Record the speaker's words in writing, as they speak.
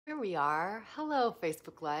we are. Hello,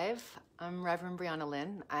 Facebook Live. I'm Reverend Brianna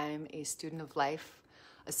Lynn. I'm a student of life,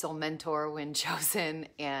 a soul mentor when chosen,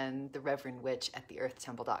 and the Reverend Witch at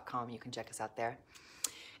theearthtemple.com. You can check us out there.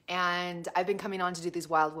 And I've been coming on to do these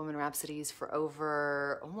Wild Woman Rhapsodies for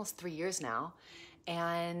over almost 3 years now.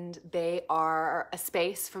 And they are a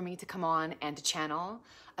space for me to come on and to channel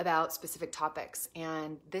about specific topics.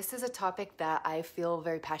 And this is a topic that I feel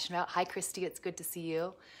very passionate about. Hi, Christy. It's good to see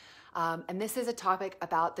you. And this is a topic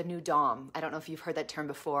about the new Dom. I don't know if you've heard that term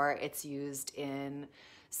before. It's used in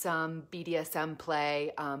some BDSM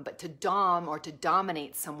play, but to Dom or to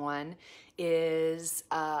dominate someone is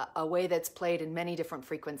a way that's played in many different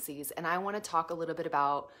frequencies. And I want to talk a little bit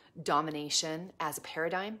about domination as a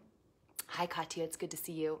paradigm. Hi, Katya, it's good to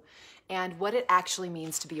see you. And what it actually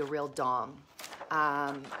means to be a real Dom.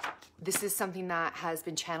 This is something that has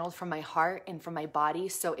been channeled from my heart and from my body,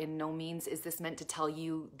 so in no means is this meant to tell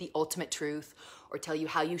you the ultimate truth or tell you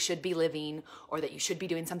how you should be living or that you should be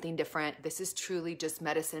doing something different. This is truly just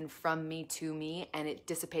medicine from me to me, and it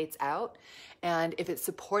dissipates out. And if it's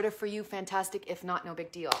supportive for you, fantastic. If not, no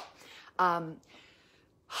big deal. I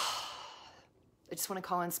just want to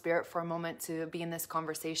call in spirit for a moment to be in this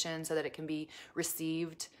conversation so that it can be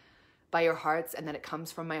received by your hearts and that it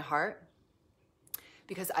comes from my heart.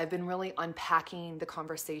 Because I've been really unpacking the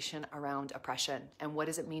conversation around oppression and what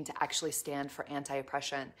does it mean to actually stand for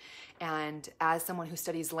anti-oppression. And as someone who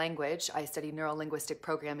studies language, I study neuro-linguistic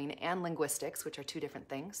programming and linguistics, which are two different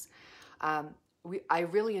things. I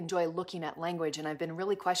really enjoy looking at language, and I've been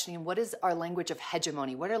really questioning what is our language of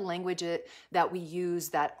hegemony? What are languages that we use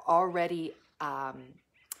that already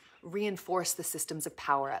reinforce the systems of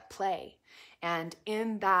power at play? And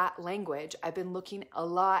in that language, I've been looking a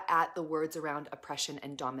lot at the words around oppression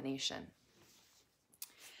and domination.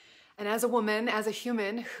 And as a woman, as a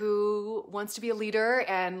human who wants to be a leader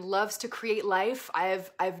and loves to create life,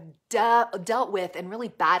 I've dealt with and really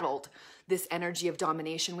battled this energy of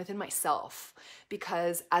domination within myself.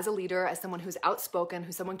 Because as a leader, as someone who's outspoken,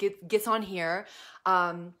 who someone gets on here,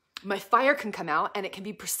 my fire can come out and it can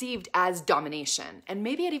be perceived as domination. And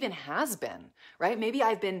maybe it even has been, right? Maybe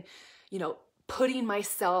I've been, putting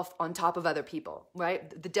myself on top of other people,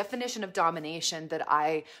 right? The definition of domination that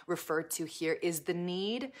I refer to here is the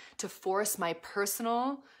need to force my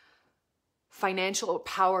personal financial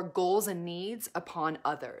power, goals, and needs upon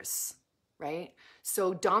others, right?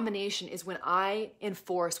 So domination is when I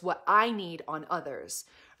enforce what I need on others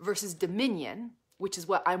versus dominion, which is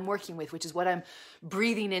what I'm working with, which is what I'm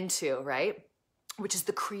breathing into, right? Which is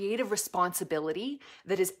the creative responsibility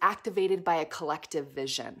that is activated by a collective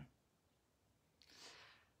vision.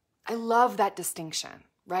 I love that distinction,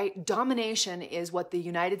 right? Domination is what the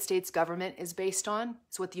United States government is based on.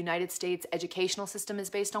 It's what the United States educational system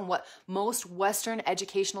is based on, what most Western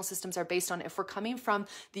educational systems are based on. If we're coming from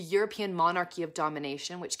the European monarchy of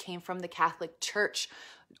domination, which came from the Catholic Church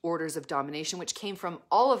orders of domination, which came from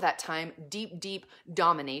all of that time, deep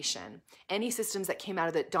domination. Any systems that came out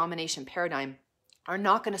of the domination paradigm are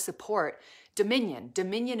not going to support dominion.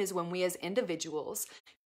 Dominion is when we as individuals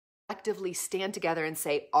collectively stand together and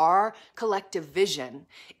say our collective vision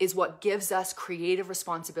is what gives us creative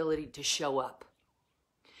responsibility to show up.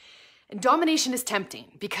 And domination is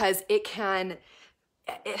tempting because it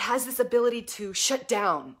has this ability to shut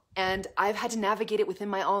down, and I've had to navigate it within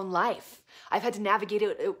my own life. I've had to navigate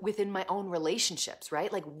it within my own relationships,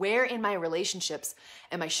 right? Like, where in my relationships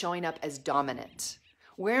am I showing up as dominant?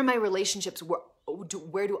 Where in my relationships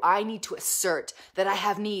where do I need to assert that I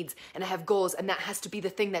have needs and I have goals, and that has to be the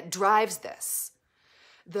thing that drives this?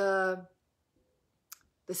 The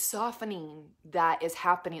softening that is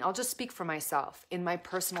happening, I'll just speak for myself, in my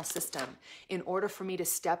personal system, in order for me to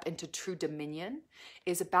step into true dominion,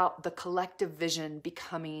 is about the collective vision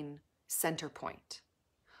becoming center point,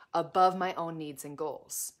 above my own needs and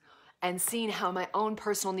goals, and seeing how my own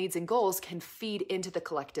personal needs and goals can feed into the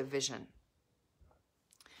collective vision.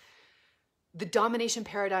 The domination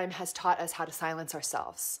paradigm has taught us how to silence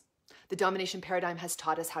ourselves. The domination paradigm has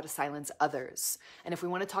taught us how to silence others. And if we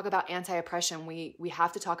want to talk about anti-oppression, we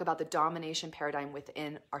have to talk about the domination paradigm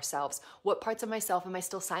within ourselves. What parts of myself am I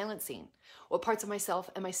still silencing? What parts of myself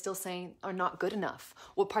am I still saying are not good enough?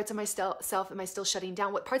 What parts of myself am I still shutting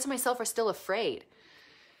down? What parts of myself are still afraid,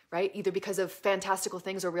 right? Either because of fantastical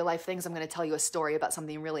things or real life things. I'm going to tell you a story about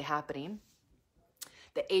something really happening.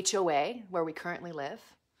 The HOA, where we currently live,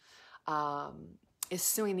 is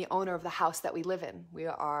suing the owner of the house that we live in. We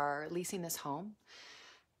are leasing this home.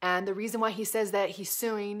 And the reason why he says that he's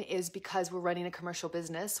suing is because we're running a commercial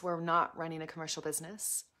business. We're not running a commercial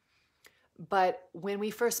business. But when we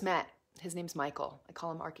first met, his name's Michael. I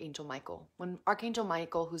call him Archangel Michael. When Archangel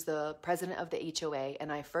Michael, who's the president of the HOA,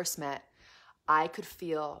 and I first met, I could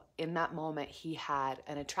feel in that moment he had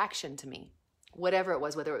an attraction to me. Whatever it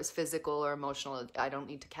was, whether it was physical or emotional, I don't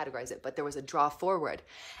need to categorize it, but there was a draw forward.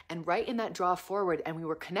 And right in that draw forward, and we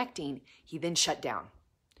were connecting, he then shut down.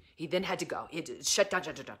 He then had to go. He had to shut down.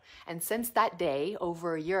 And since that day,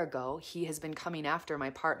 over a year ago, he has been coming after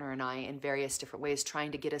my partner and I in various different ways,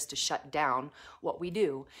 trying to get us to shut down what we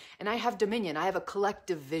do. And I have dominion. I have a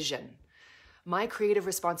collective vision. My creative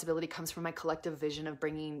responsibility comes from my collective vision of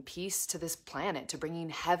bringing peace to this planet, to bringing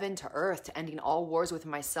heaven to earth, to ending all wars with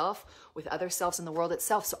myself, with other selves in the world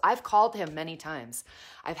itself. So I've called him many times.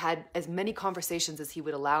 I've had as many conversations as he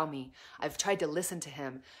would allow me. I've tried to listen to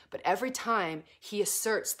him. But every time he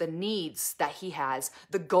asserts the needs that he has,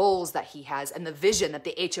 the goals that he has, and the vision that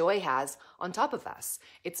the HOA has on top of us.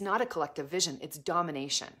 It's not a collective vision, it's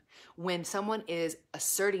domination. When someone is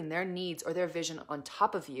asserting their needs or their vision on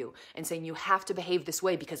top of you and saying you have to behave this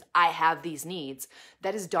way because I have these needs,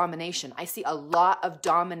 that is domination. I see a lot of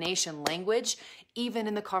domination language even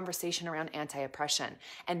in the conversation around anti-oppression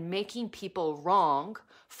and making people wrong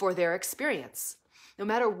for their experience. No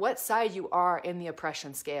matter what side you are in the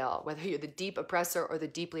oppression scale, whether you're the deep oppressor or the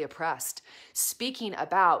deeply oppressed, speaking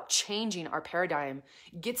about changing our paradigm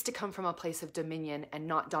gets to come from a place of dominion and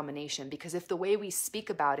not domination. Because if the way we speak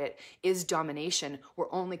about it is domination,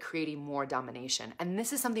 we're only creating more domination. And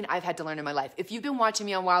this is something I've had to learn in my life. If you've been watching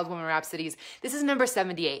me on Wild Woman Rhapsodies, this is number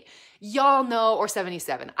 78. Y'all know, or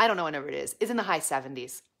 77, I don't know what number it is. It's in the high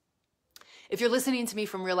 70s. If you're listening to me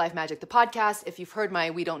from Real Life Magic, the podcast, if you've heard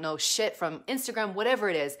my We Don't Know shit from Instagram, whatever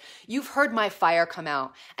it is, you've heard my fire come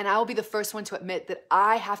out. And I will be the first one to admit that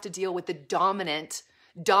I have to deal with the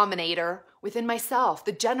dominator within myself,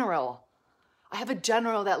 the general. I have a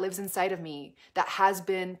general that lives inside of me that has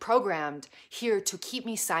been programmed here to keep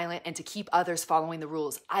me silent and to keep others following the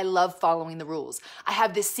rules. I love following the rules. I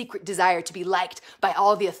have this secret desire to be liked by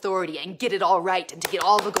all the authority and get it all right and to get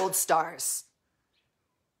all the gold stars.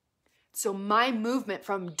 So my movement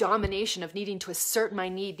from domination of needing to assert my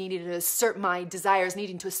need, needing to assert my desires,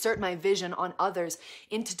 needing to assert my vision on others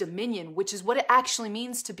into dominion, which is what it actually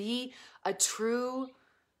means to be a true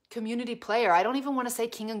community player. I don't even want to say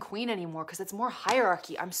king and queen anymore because it's more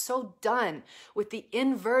hierarchy. I'm so done with the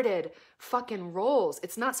inverted fucking roles.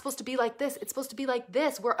 It's not supposed to be like this. It's supposed to be like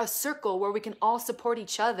this. We're a circle where we can all support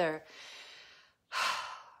each other.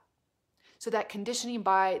 So that conditioning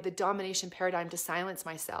by the domination paradigm to silence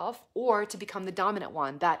myself or to become the dominant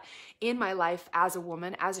one, that in my life as a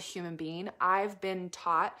woman, as a human being, I've been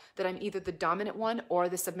taught that I'm either the dominant one or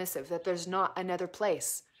the submissive, that there's not another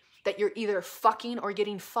place, that you're either fucking or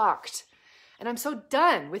getting fucked. And I'm so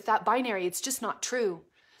done with that binary. It's just not true.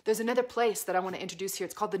 There's another place that I want to introduce here.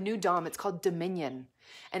 It's called the new dom. It's called dominion.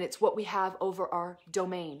 And it's what we have over our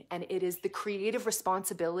domain. And it is the creative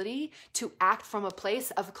responsibility to act from a place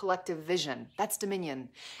of collective vision. That's dominion.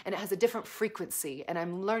 And it has a different frequency. And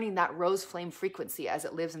I'm learning that rose flame frequency as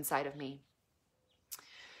it lives inside of me.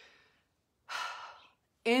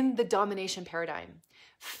 In the domination paradigm,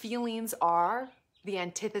 feelings are the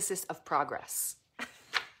antithesis of progress.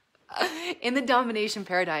 In the domination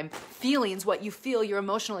paradigm, feelings, what you feel, your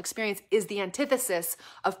emotional experience is the antithesis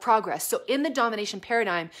of progress. So in the domination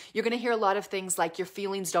paradigm, you're going to hear a lot of things like your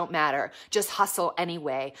feelings don't matter. Just hustle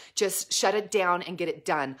anyway. Just shut it down and get it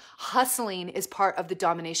done. Hustling is part of the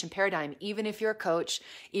domination paradigm. Even if you're a coach,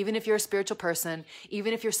 even if you're a spiritual person,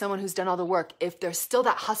 even if you're someone who's done all the work, if there's still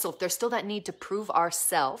that hustle, if there's still that need to prove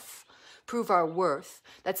ourself, prove our worth,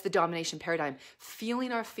 that's the domination paradigm.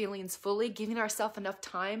 Feeling our feelings fully, giving ourselves enough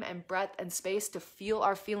time and breath and space to feel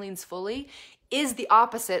our feelings fully is the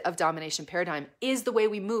opposite of domination paradigm, is the way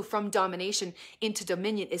we move from domination into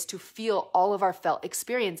dominion, is to feel all of our felt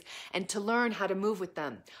experience and to learn how to move with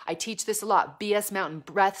them. I teach this a lot, BS Mountain,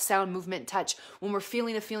 breath, sound, movement, touch. When we're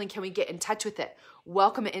feeling a feeling, can we get in touch with it?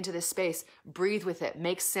 Welcome it into this space, breathe with it,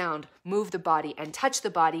 make sound, move the body, and touch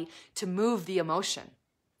the body to move the emotion.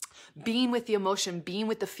 Being with the emotion, being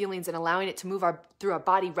with the feelings and allowing it to move through our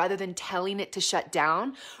body rather than telling it to shut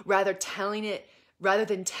down, rather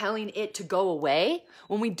than telling it to go away.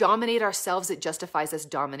 When we dominate ourselves, it justifies us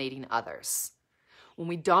dominating others. When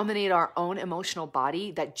we dominate our own emotional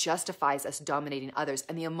body, that justifies us dominating others.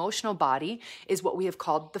 And the emotional body is what we have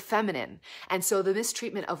called the feminine. And so the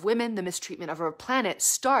mistreatment of women, the mistreatment of our planet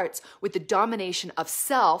starts with the domination of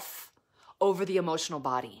self over the emotional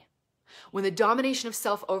body. When the domination of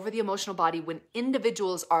self over the emotional body, when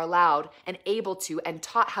individuals are allowed and able to and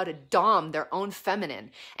taught how to dom their own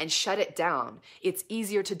feminine and shut it down, it's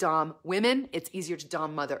easier to dom women, it's easier to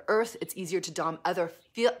dom Mother Earth, it's easier to dom other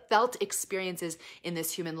felt experiences in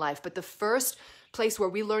this human life. But the first place where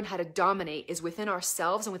we learn how to dominate is within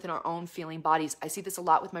ourselves and within our own feeling bodies. I see this a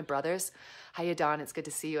lot with my brothers. Hiya, Don, it's good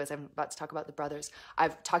to see you as I'm about to talk about the brothers.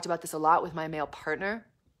 I've talked about this a lot with my male partner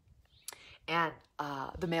and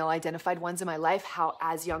the male identified ones in my life, how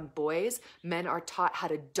as young boys, men are taught how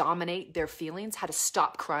to dominate their feelings, how to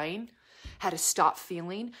stop crying, how to stop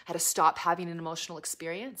feeling, how to stop having an emotional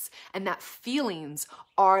experience. And that feelings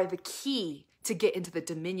are the key to get into the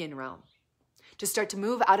dominion realm. To start to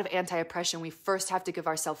move out of anti-oppression, we first have to give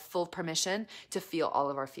ourselves full permission to feel all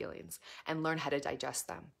of our feelings and learn how to digest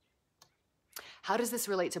them. How does this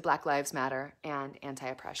relate to Black Lives Matter and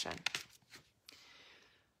anti-oppression?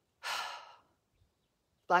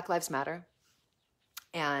 Black Lives Matter,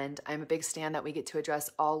 and I'm a big stan that we get to address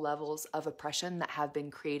all levels of oppression that have been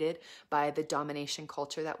created by the domination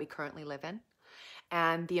culture that we currently live in,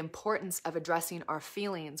 and the importance of addressing our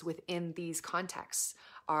feelings within these contexts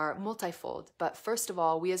are multifold. But first of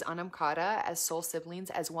all, we as Anamkara, as soul siblings,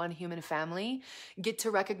 as one human family, get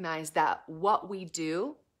to recognize that what we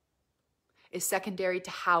do is secondary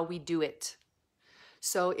to how we do it.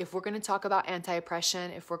 So if we're going to talk about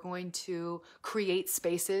anti-oppression, if we're going to create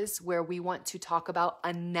spaces where we want to talk about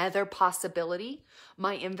another possibility,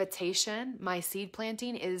 my invitation, my seed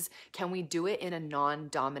planting is, can we do it in a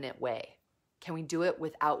non-dominant way? Can we do it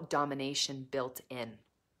without domination built in?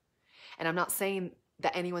 And I'm not saying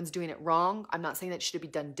that anyone's doing it wrong. I'm not saying that it should be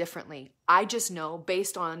done differently. I just know,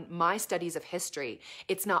 based on my studies of history,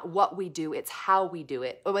 it's not what we do, it's how we do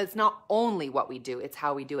it. But it's not only what we do, it's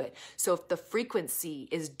how we do it. So if the frequency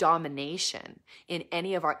is domination in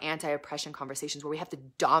any of our anti-oppression conversations where we have to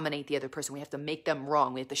dominate the other person, we have to make them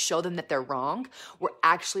wrong, we have to show them that they're wrong, we're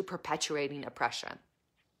actually perpetuating oppression.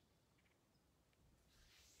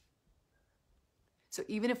 So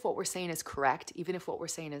even if what we're saying is correct, even if what we're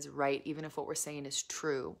saying is right, even if what we're saying is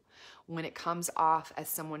true, when it comes off as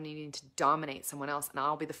someone needing to dominate someone else, and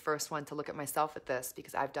I'll be the first one to look at myself at this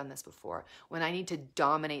because I've done this before. When I need to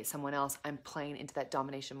dominate someone else, I'm playing into that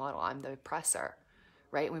domination model. I'm the oppressor,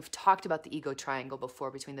 right? And we've talked about the ego triangle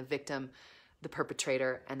before between the victim, the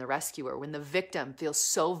perpetrator, and the rescuer. When the victim feels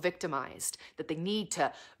so victimized that they need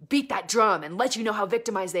to beat that drum and let you know how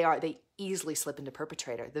victimized they are, they easily slip into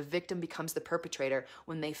perpetrator. The victim becomes the perpetrator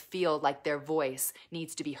when they feel like their voice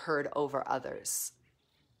needs to be heard over others.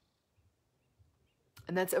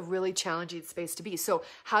 And that's a really challenging space to be. So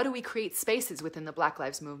how do we create spaces within the Black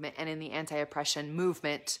Lives Movement and in the anti-oppression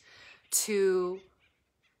movement to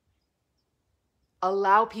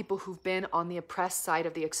allow people who've been on the oppressed side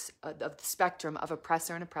of the spectrum of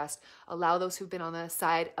oppressor and oppressed, allow those who've been on the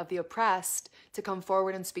side of the oppressed to come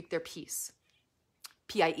forward and speak their piece,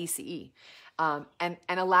 P-I-E-C-E, and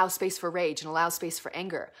allow space for rage and allow space for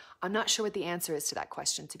anger? I'm not sure what the answer is to that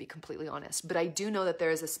question, to be completely honest, but I do know that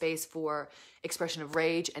there is a space for expression of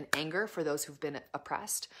rage and anger for those who've been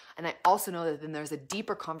oppressed. And I also know that then there's a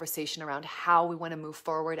deeper conversation around how we want to move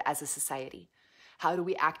forward as a society. How do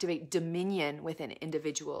we activate dominion within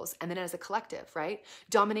individuals? And then as a collective, right?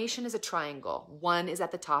 Domination is a triangle. One is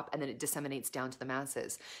at the top and then it disseminates down to the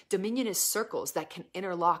masses. Dominion is circles that can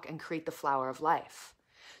interlock and create the flower of life.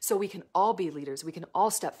 So we can all be leaders. We can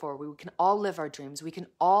all step forward. We can all live our dreams. We can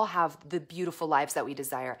all have the beautiful lives that we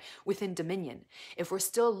desire within dominion. If we're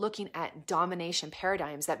still looking at domination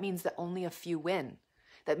paradigms, that means that only a few win.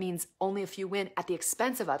 That means only a few win at the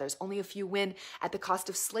expense of others, only a few win at the cost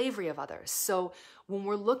of slavery of others. So when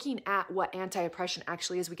we're looking at what anti-oppression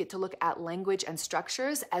actually is, we get to look at language and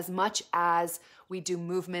structures as much as we do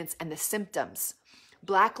movements and the symptoms.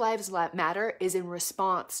 Black Lives Matter is in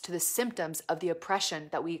response to the symptoms of the oppression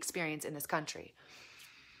that we experience in this country.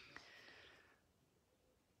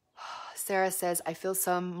 Sarah says, I feel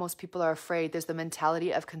most people are afraid. There's the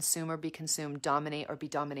mentality of consume or be consumed, dominate or be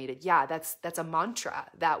dominated. Yeah, that's a mantra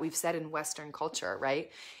that we've said in Western culture,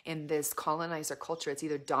 right? In this colonizer culture, it's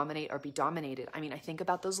either dominate or be dominated. I mean, I think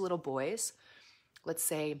about those little boys, let's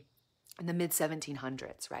say in the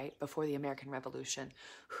mid-1700s, right? Before the American Revolution,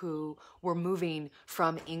 who were moving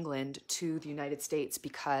from England to the United States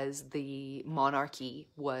because the monarchy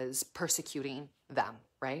was persecuting them,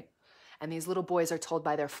 right? And these little boys are told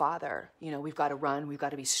by their father, you know, we've got to run, we've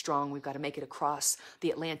got to be strong, we've got to make it across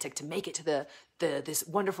the Atlantic to make it to this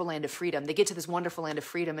wonderful land of freedom. They get to this wonderful land of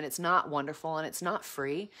freedom and it's not wonderful and it's not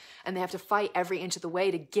free. And they have to fight every inch of the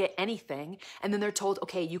way to get anything. And then they're told,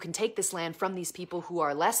 okay, you can take this land from these people who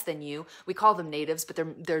are less than you. We call them natives, but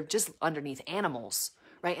they're just underneath animals,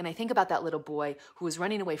 right? And I think about that little boy who was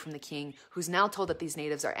running away from the king, who's now told that these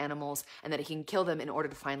natives are animals and that he can kill them in order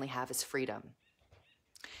to finally have his freedom.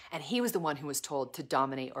 And he was the one who was told to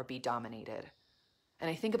dominate or be dominated. And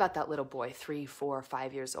I think about that little boy, 3, 4,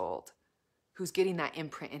 5 years old, who's getting that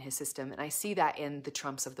imprint in his system. And I see that in the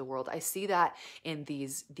Trumps of the world. I see that in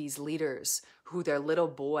these leaders who their little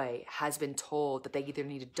boy has been told that they either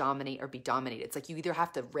need to dominate or be dominated. It's like you either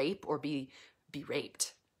have to rape or be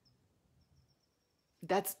raped.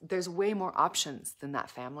 There's way more options than that,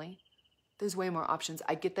 family. There's way more options.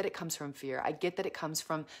 I get that it comes from fear. I get that it comes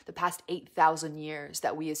from the past 8,000 years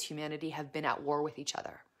that we as humanity have been at war with each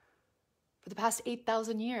other. For the past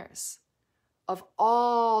 8,000 years, of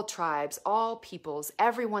all tribes, all peoples,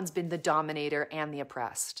 everyone's been the dominator and the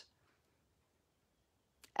oppressed.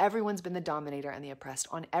 Everyone's been the dominator and the oppressed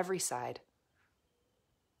on every side.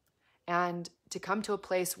 And to come to a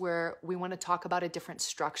place where we want to talk about a different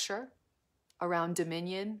structure around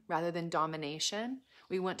dominion rather than domination,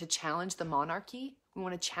 we want to challenge the monarchy. We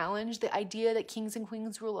want to challenge the idea that kings and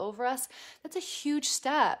queens rule over us. That's a huge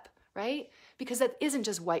step, right? Because that isn't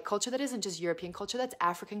just white culture. That isn't just European culture. That's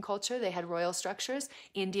African culture. They had royal structures.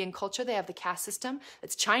 Indian culture, they have the caste system.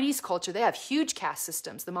 That's Chinese culture. They have huge caste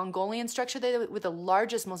systems. The Mongolian structure, they with the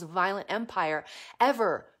largest, most violent empire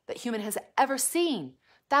ever that human has ever seen.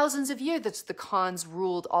 Thousands of years that the Khans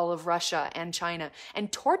ruled all of Russia and China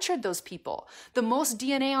and tortured those people. The most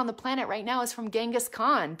DNA on the planet right now is from Genghis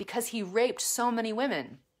Khan because he raped so many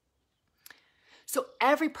women. So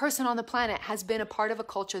every person on the planet has been a part of a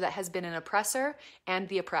culture that has been an oppressor and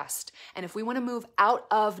the oppressed. And if we want to move out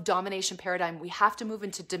of domination paradigm, we have to move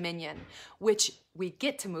into dominion, which we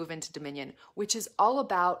get to move into dominion, which is all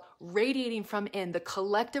about radiating from in the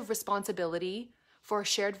collective responsibility for a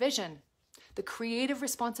shared vision. The creative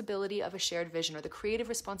responsibility of a shared vision, or the creative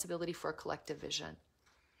responsibility for a collective vision.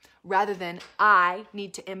 Rather than I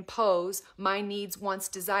need to impose my needs, wants,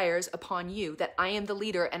 desires upon you, that I am the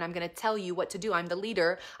leader and I'm going to tell you what to do. I'm the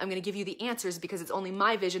leader. I'm going to give you the answers because it's only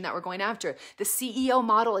my vision that we're going after. The CEO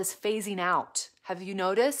model is phasing out. Have you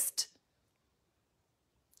noticed?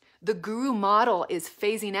 The guru model is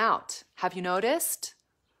phasing out. Have you noticed?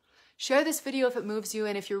 Share this video if it moves you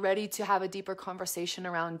and if you're ready to have a deeper conversation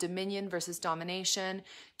around dominion versus domination.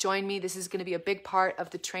 Join me. This is going to be a big part of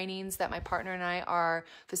the trainings that my partner and I are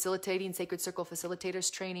facilitating, Sacred Circle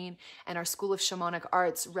Facilitators Training, and our School of Shamanic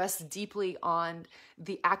Arts rests deeply on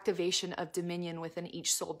the activation of dominion within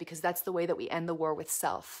each soul, because that's the way that we end the war with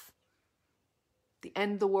self. The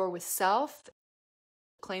end the war with self,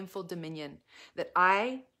 claimful dominion, that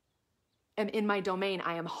I am in my domain,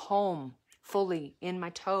 I am home. Fully in my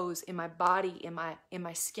toes, in my body, in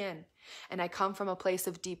my skin. And I come from a place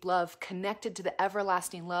of deep love, connected to the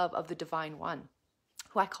everlasting love of the Divine One,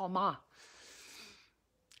 who I call Ma.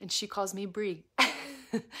 And she calls me Bree.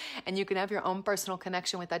 And you can have your own personal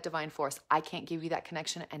connection with that divine force. I can't give you that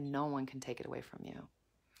connection and no one can take it away from you.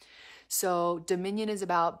 So dominion is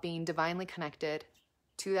about being divinely connected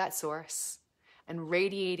to that source and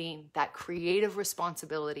radiating that creative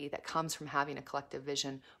responsibility that comes from having a collective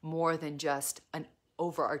vision, more than just an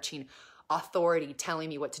overarching authority telling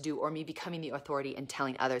me what to do, or me becoming the authority and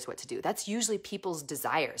telling others what to do. That's usually people's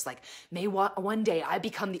desires. Like, may one day I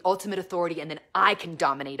become the ultimate authority and then I can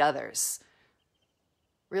dominate others.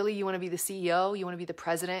 Really, you want to be the CEO? You want to be the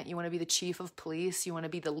president? You want to be the chief of police? You want to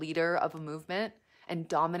be the leader of a movement and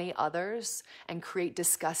dominate others and create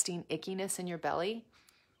disgusting ickiness in your belly?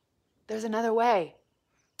 There's another way.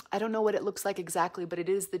 I don't know what it looks like exactly, but it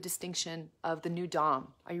is the distinction of the new Dom.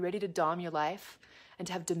 Are you ready to Dom your life and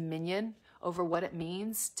to have dominion over what it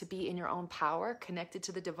means to be in your own power, connected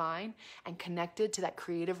to the divine and connected to that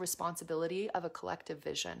creative responsibility of a collective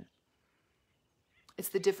vision? It's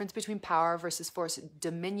the difference between power versus force.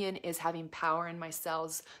 Dominion is having power in my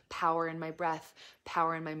cells, power in my breath,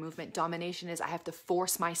 power in my movement. Domination is I have to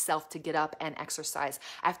force myself to get up and exercise.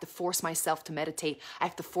 I have to force myself to meditate. I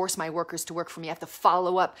have to force my workers to work for me. I have to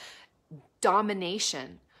follow up.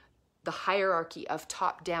 Domination, the hierarchy of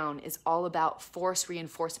top down, is all about force,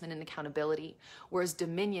 reinforcement, and accountability, whereas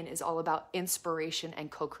dominion is all about inspiration and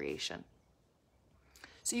co-creation.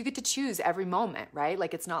 So you get to choose every moment, right?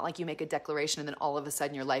 Like, it's not like you make a declaration and then all of a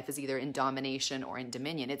sudden your life is either in domination or in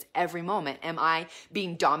dominion. It's every moment. Am I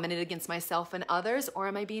being dominant against myself and others, or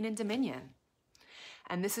am I being in dominion?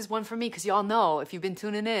 And this is one for me, because y'all know, if you've been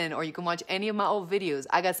tuning in or you can watch any of my old videos,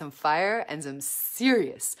 I got some fire and some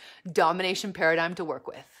serious domination paradigm to work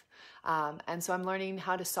with. And so I'm learning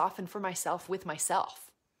how to soften for myself with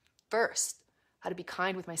myself first. How to be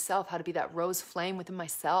kind with myself, how to be that rose flame within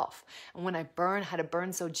myself. And when I burn, how to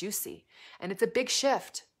burn so juicy. And it's a big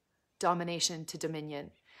shift, domination to dominion.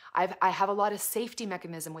 I have a lot of safety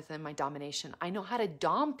mechanism within my domination. I know how to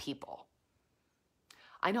dom people.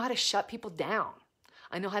 I know how to shut people down.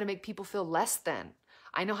 I know how to make people feel less than.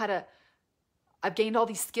 I've gained all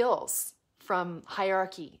these skills from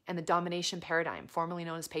hierarchy and the domination paradigm, formerly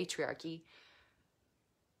known as patriarchy,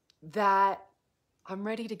 that I'm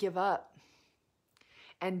ready to give up.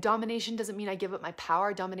 And domination doesn't mean I give up my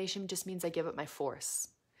power. Domination just means I give up my force.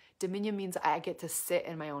 Dominion means I get to sit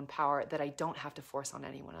in my own power that I don't have to force on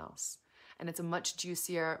anyone else. And it's a much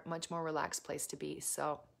juicier, much more relaxed place to be.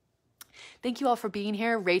 So thank you all for being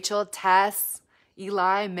here. Rachel, Tess,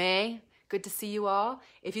 Eli, May, good to see you all.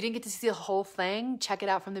 If you didn't get to see the whole thing, check it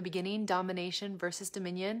out from the beginning, Domination versus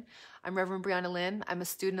Dominion. I'm Reverend Brianna Lynn. I'm a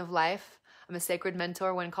student of life. I'm a sacred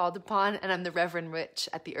mentor when called upon, and I'm the Reverend Witch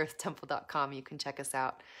at theearthtemple.com. You can check us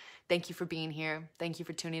out. Thank you for being here. Thank you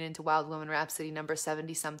for tuning into Wild Woman Rhapsody number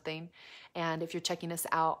 70-something. And if you're checking us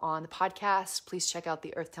out on the podcast, please check out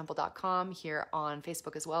theearthtemple.com, here on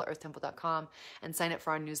Facebook as well, earthtemple.com, and sign up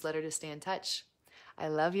for our newsletter to stay in touch. I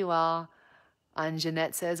love you all.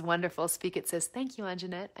 Anjanette says, wonderful. Speak It says, thank you,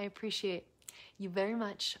 Anjanette. I appreciate you very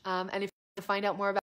much. And if you want to find out more about